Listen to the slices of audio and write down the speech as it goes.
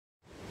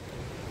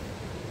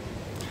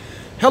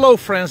Hello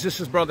friends, this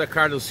is Brother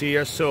Carlos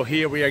here. So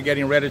here we are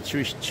getting ready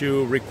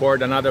to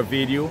record another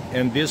video,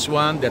 and this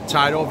one, the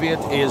title of it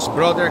is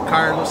Brother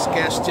Carlos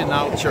Casting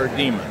Out Your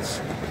Demons.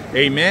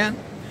 Amen.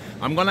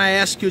 I'm gonna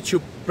ask you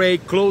to pay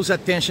close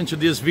attention to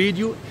this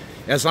video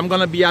as I'm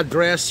gonna be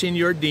addressing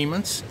your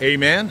demons.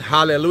 Amen.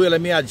 Hallelujah.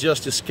 Let me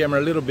adjust this camera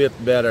a little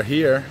bit better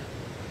here.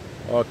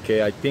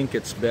 Okay, I think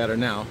it's better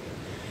now.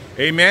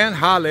 Amen.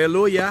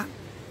 Hallelujah.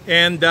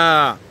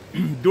 And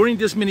during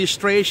this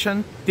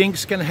ministration,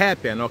 things can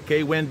happen,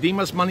 okay? When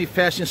demons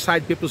manifest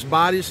inside people's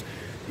bodies,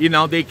 you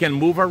know, they can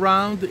move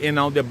around, you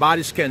know, their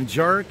bodies can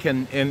jerk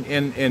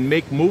and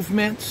make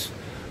movements,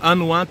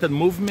 unwanted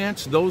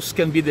movements. Those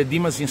can be the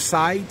demons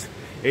inside,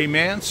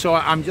 amen? So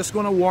I'm just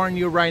going to warn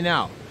you right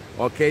now,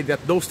 okay,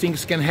 that those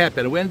things can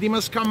happen. When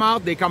demons come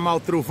out, they come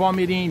out through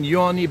vomiting,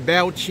 yawning,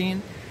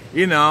 belching,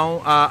 you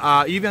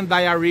know, even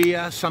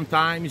diarrhea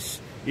sometimes,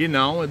 you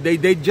know,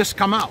 they just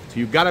come out.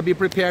 You got to be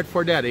prepared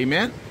for that,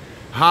 amen?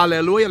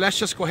 Hallelujah. Let's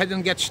just go ahead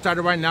and get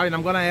started right now, and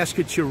I'm going to ask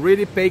you to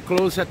really pay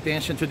close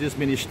attention to this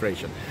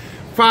ministration.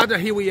 Father,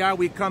 here we are.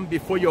 We come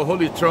before your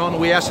holy throne.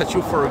 We ask that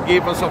you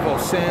forgive us of all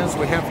sins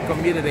we have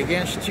committed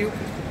against you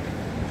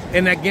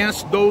and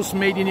against those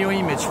made in your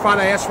image.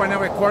 Father, I ask right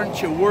now, according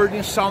to your word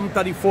in Psalm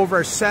 34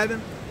 verse 7,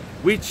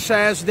 which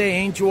says, the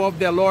angel of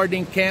the Lord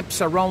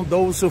encamps around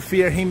those who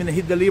fear him and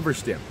he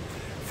delivers them.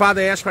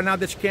 Father, I ask right now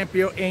that you camp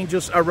your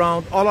angels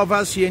around all of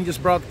us here in this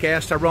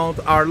broadcast, around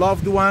our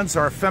loved ones,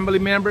 our family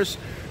members,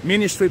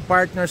 ministry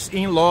partners,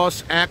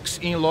 in-laws,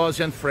 ex-in-laws,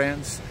 and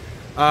friends.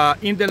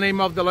 In the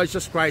name of the Lord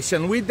Jesus Christ.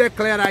 And we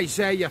declare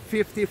Isaiah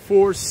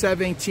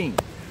 54:17.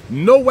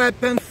 No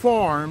weapon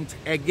formed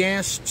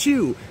against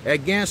you,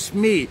 against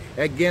me,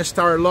 against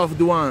our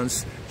loved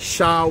ones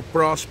shall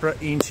prosper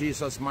in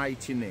Jesus'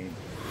 mighty name.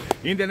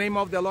 In the name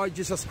of the Lord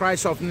Jesus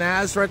Christ of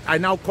Nazareth, I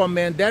now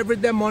command every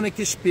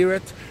demonic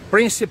spirit,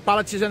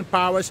 principalities and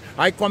powers,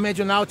 I command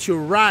you now to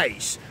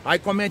rise. I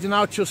command you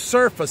now to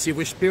surface,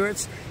 evil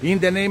spirits. In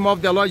the name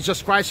of the Lord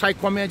Jesus Christ, I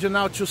command you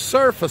now to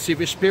surface,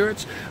 evil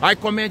spirits. I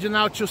command you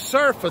now to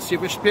surface,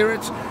 evil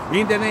spirits.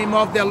 In the name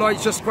of the Lord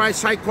Jesus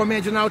Christ, I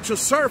command you now to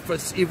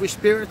surface, evil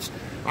spirits.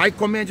 I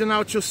command you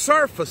now to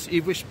surface,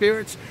 evil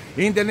spirits.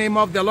 In the name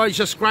of the Lord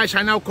Jesus Christ,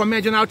 I now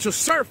command you now to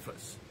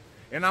surface.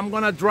 And I'm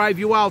going to drive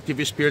you out,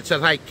 evil spirits.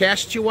 As I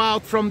cast you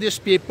out from these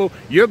people,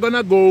 you're going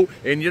to go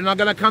and you're not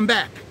going to come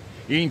back.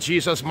 In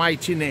Jesus'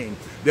 mighty name.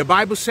 The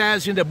Bible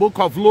says in the book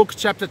of Luke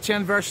chapter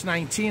 10 verse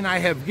 19, I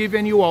have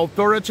given you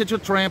authority to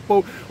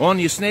trample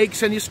on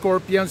snakes and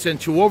scorpions and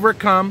to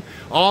overcome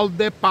all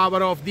the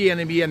power of the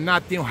enemy, and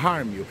nothing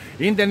harm you.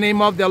 In the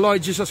name of the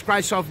Lord Jesus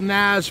Christ of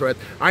Nazareth,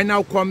 I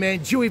now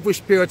command you, evil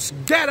spirits,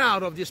 get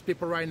out of these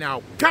people right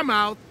now. Come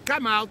out,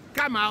 come out,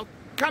 come out,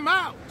 come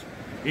out.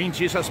 In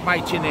Jesus'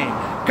 mighty name.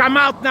 Come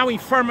out now,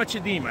 infirmity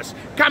demons.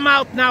 Come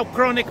out now,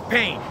 chronic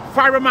pain,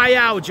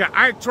 fibromyalgia,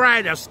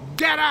 arthritis.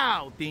 Get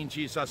out in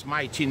Jesus'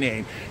 mighty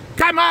name.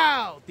 Come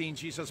out in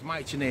Jesus'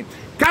 mighty name.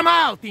 Come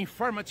out,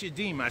 infirmity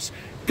demons.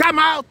 Come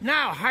out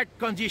now, heart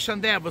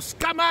condition devils.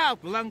 Come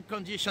out, lung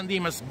condition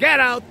demons.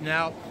 Get out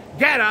now.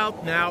 Get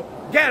out now.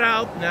 Get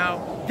out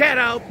now. Get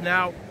out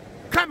now.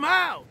 Come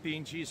out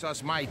in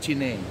Jesus' mighty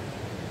name.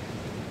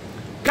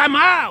 Come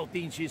out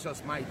in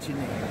Jesus' mighty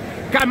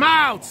name. Come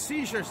out,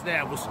 seizures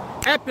devils,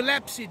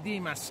 epilepsy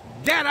demons.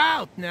 Get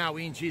out now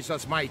in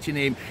Jesus' mighty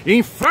name.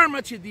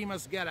 Infirmity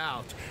demons, get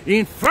out.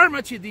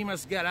 Infirmity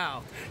demons, get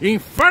out.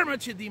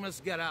 Infirmity demons,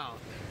 get out.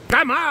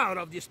 Come out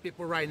of these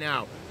people right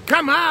now.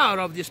 Come out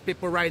of these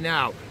people right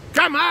now.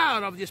 Come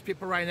out of these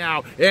people right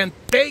now and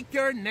take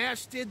your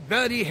nasty,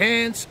 dirty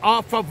hands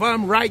off of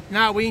them right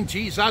now in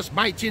Jesus'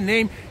 mighty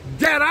name.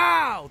 Get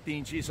out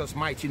in Jesus'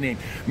 mighty name.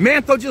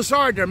 Mental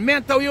disorder,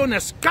 mental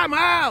illness, come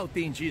out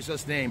in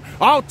Jesus' name.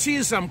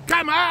 Autism,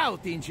 come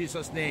out in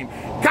Jesus' name.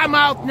 Come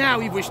out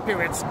now, evil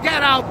spirits.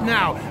 Get out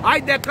now.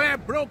 I declare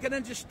broken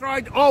and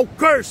destroyed all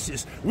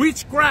curses,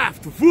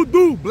 witchcraft,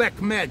 voodoo,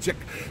 black magic,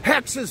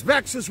 hexes,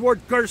 vexes,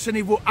 word curse, and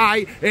evil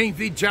eye,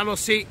 envy,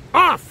 jealousy,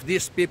 off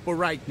these people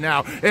right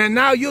now. And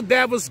now you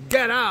devils,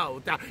 get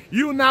out.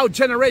 You now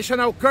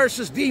generational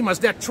curses, demons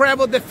that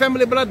travel the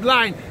family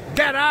bloodline,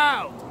 get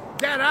out.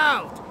 Get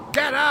out,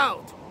 get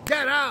out,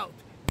 get out,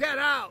 get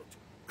out.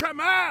 Come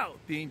out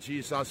in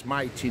Jesus'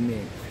 mighty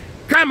name.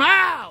 Come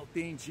out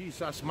in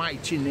Jesus'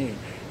 mighty name.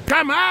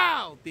 Come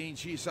out in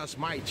Jesus'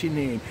 mighty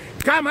name.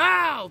 Come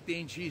out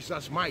in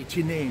Jesus'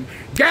 mighty name.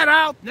 Get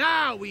out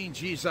now in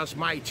Jesus'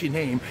 mighty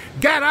name.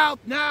 Get out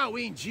now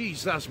in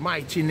Jesus'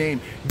 mighty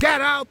name. Get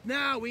out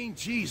now in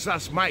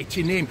Jesus'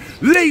 mighty name.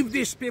 Leave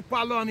these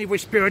people alone, evil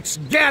spirits.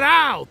 Get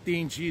out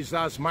in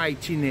Jesus'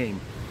 mighty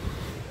name.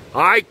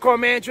 I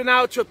command you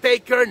now to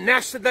take your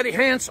nasty dirty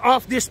hands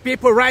off these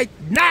people right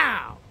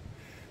now.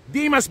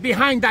 Demons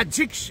behind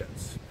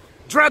addictions,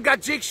 drug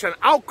addiction,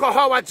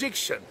 alcohol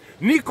addiction,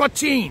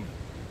 nicotine,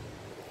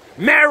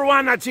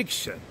 marijuana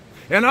addiction,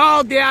 and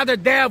all the other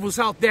devils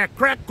out there,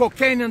 crack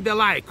cocaine and the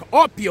like,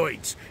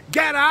 opioids,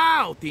 get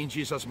out in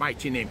Jesus'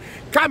 mighty name.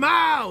 Come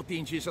out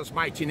in Jesus'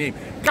 mighty name.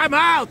 Come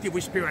out, evil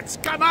spirits.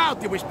 Come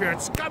out, evil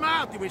spirits. Come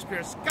out, evil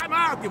spirits. Come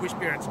out, evil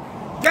spirits.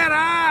 Get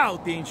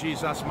out in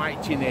Jesus'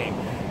 mighty name.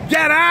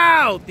 Get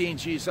out in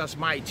Jesus'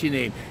 mighty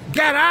name.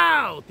 Get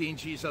out in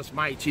Jesus'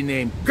 mighty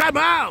name. Come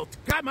out,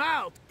 come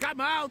out, come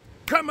out,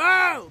 come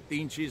out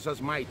in Jesus'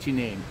 mighty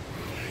name.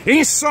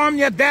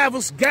 Insomnia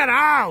devils, get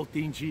out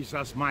in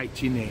Jesus'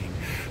 mighty name.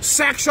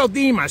 Sexual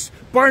demons,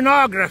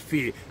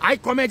 pornography, I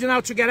command you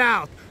now to get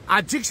out.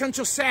 Addiction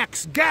to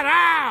sex, get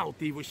out,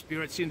 evil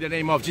spirits, in the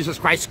name of Jesus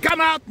Christ. Come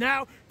out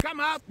now,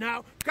 come out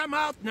now, come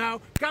out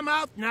now, come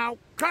out now,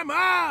 come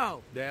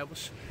out,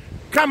 devils.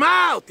 Come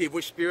out,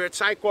 evil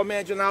spirits. I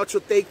command you now to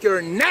take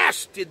your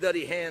nasty,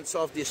 dirty hands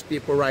off these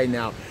people right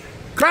now.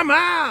 Come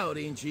out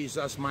in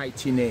Jesus'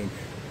 mighty name.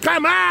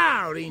 Come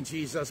out in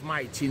Jesus'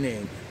 mighty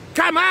name.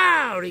 Come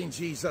out in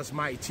Jesus'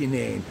 mighty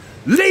name.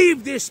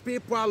 Leave these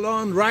people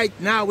alone right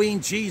now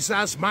in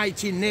Jesus'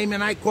 mighty name.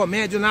 And I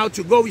command you now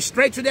to go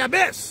straight to the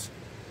abyss.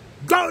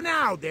 Go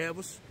now,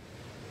 devils.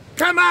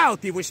 Come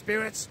out, evil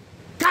spirits.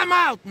 Come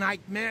out,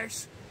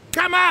 nightmares.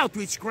 Come out,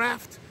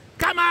 witchcraft.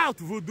 Come out,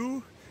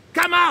 voodoo.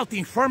 Come out,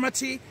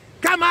 infirmity.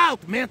 Come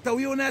out, mental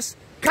illness.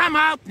 Come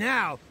out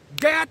now.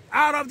 Get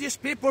out of these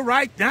people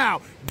right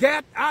now.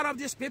 Get out of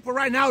these people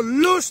right now.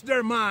 Lose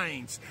their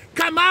minds.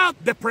 Come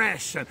out,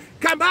 depression.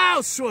 Come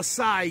out,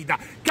 suicide.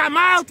 Come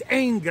out,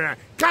 anger.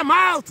 Come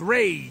out,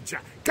 rage.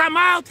 Come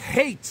out,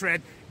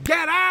 hatred.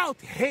 Get out,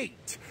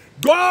 hate.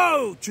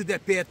 Go to the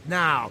pit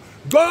now.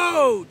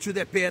 Go to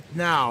the pit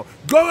now.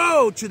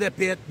 Go to the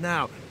pit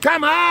now.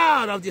 Come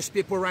out of these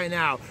people right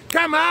now.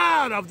 Come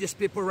out of these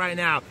people right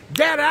now.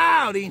 Get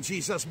out in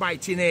Jesus'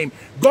 mighty name.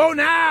 Go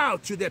now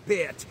to the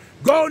pit.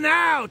 Go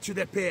now to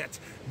the pit.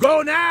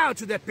 Go now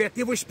to the pit.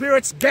 Evil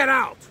spirits, get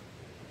out.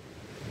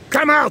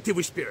 Come out,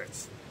 evil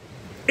spirits.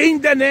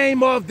 In the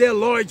name of the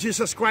Lord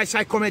Jesus Christ,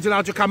 I command you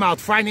now to come out.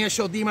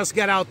 Financial demons,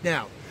 get out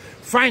now.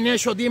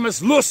 Financial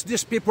demons, loose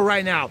these people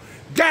right now.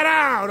 Get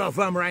out of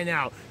them right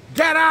now.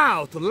 Get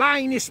out.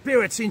 Lying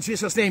spirits in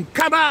Jesus' name,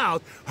 come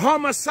out.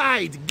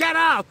 Homicide, get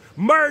out.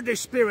 Murder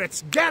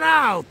spirits, get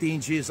out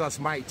in Jesus'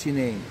 mighty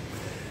name.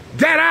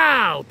 Get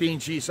out in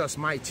Jesus'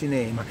 mighty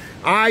name.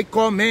 I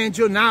command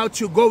you now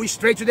to go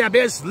straight to the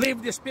abyss.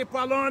 Leave these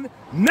people alone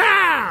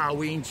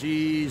now in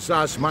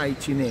Jesus'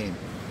 mighty name.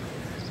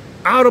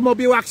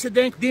 Automobile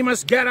accident,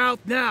 demons, get out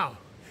now.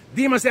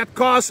 Demons that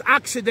cause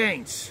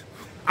accidents.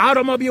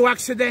 Automobile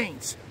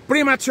accidents.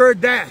 Premature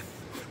death.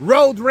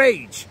 Road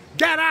rage.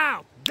 Get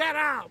out. Get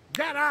out.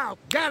 Get out.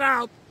 Get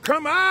out.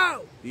 Come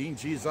out in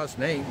Jesus'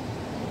 name.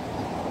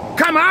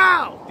 Come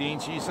out in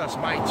Jesus'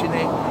 mighty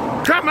name.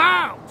 Come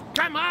out.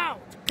 Come out,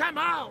 come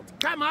out,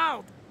 come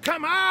out,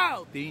 come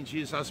out in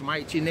Jesus'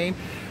 mighty name.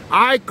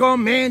 I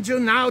command you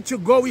now to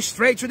go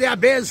straight to the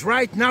abyss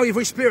right now,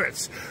 evil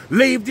spirits.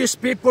 Leave these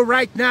people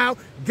right now.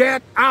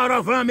 Get out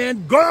of them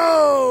and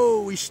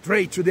go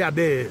straight to the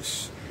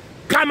abyss.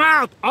 Come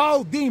out,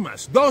 all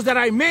demons, those that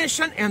I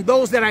mentioned and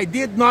those that I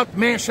did not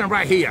mention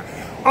right here.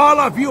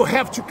 All of you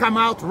have to come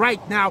out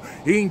right now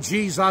in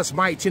Jesus'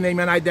 mighty name.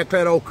 And I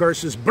declare all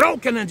curses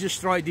broken and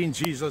destroyed in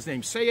Jesus'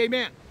 name. Say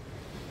amen.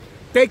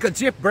 Take a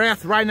deep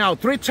breath right now,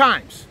 3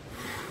 times.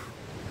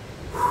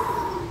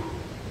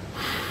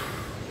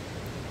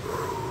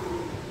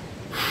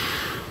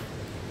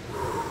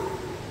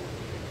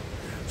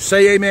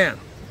 Say amen.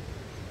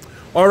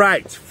 All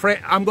right,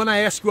 friend, I'm going to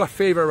ask you a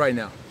favor right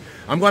now.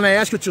 I'm going to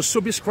ask you to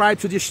subscribe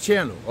to this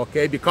channel,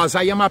 okay? Because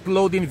I am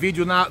uploading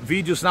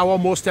videos now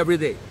almost every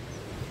day.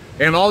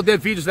 And all the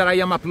videos that I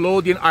am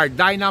uploading are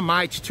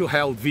dynamite to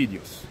hell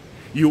videos.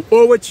 You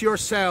owe it to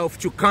yourself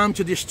to come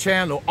to this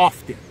channel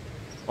often.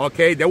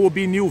 Okay, there will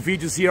be new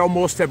videos here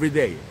almost every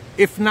day,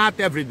 if not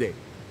every day.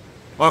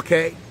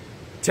 Okay,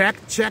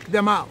 check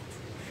them out.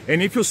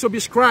 And if you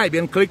subscribe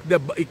and click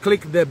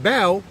the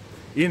bell,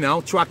 you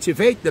know, to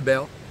activate the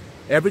bell,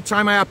 every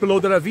time I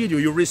upload a video,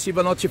 you receive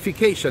a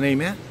notification.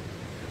 Amen.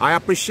 I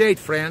appreciate,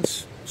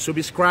 friends.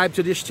 Subscribe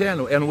to this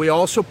channel, and we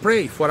also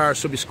pray for our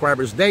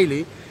subscribers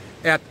daily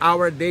at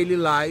our daily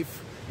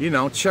live, you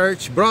know,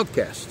 church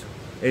broadcast.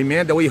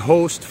 Amen. That we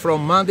host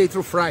from Monday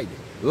through Friday,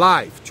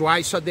 live,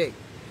 twice a day.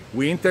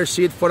 We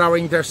intercede for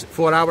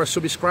our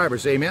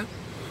subscribers. Amen.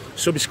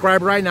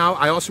 Subscribe right now.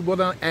 I also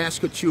want to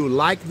ask you to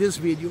like this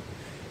video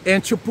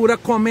and to put a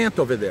comment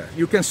over there.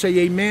 You can say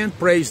amen,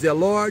 praise the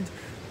Lord,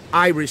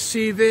 I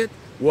receive it,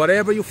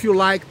 whatever you feel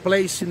like,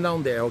 place it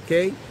down there,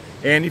 okay?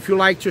 And if you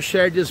like to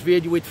share this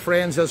video with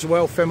friends as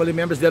well, family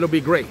members, that'll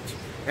be great.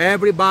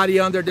 Everybody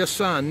under the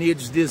sun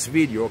needs this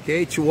video,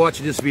 okay, to watch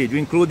this video,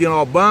 including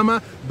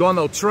Obama,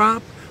 Donald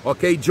Trump,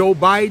 okay, Joe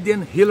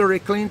Biden, Hillary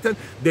Clinton.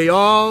 They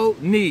all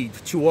need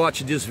to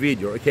watch this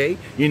video, okay,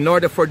 in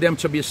order for them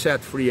to be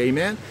set free.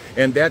 Amen.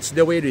 And that's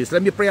the way it is.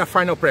 Let me pray a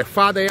final prayer.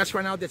 Father, I ask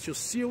right now that you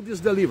seal this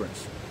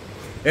deliverance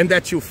and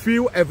that you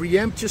fill every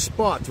empty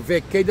spot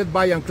vacated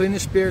by unclean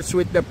spirits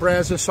with the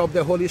presence of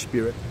the Holy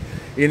Spirit.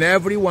 in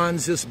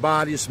everyone's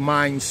bodies,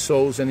 minds,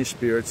 souls, and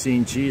spirits.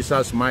 In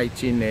Jesus'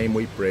 mighty name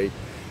we pray.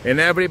 And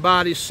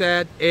everybody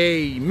said,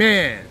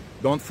 amen.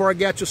 Don't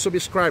forget to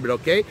subscribe,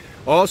 okay?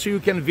 Also, you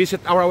can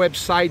visit our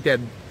website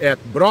at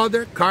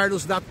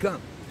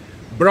brothercarlos.com.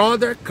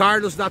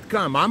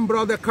 brothercarlos.com. I'm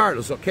Brother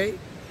Carlos, okay?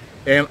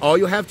 And all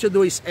you have to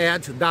do is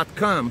add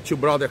 .com to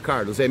Brother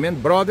Carlos.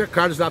 Amen?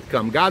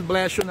 brothercarlos.com. God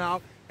bless you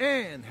now,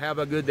 and have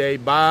a good day.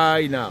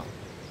 Bye now.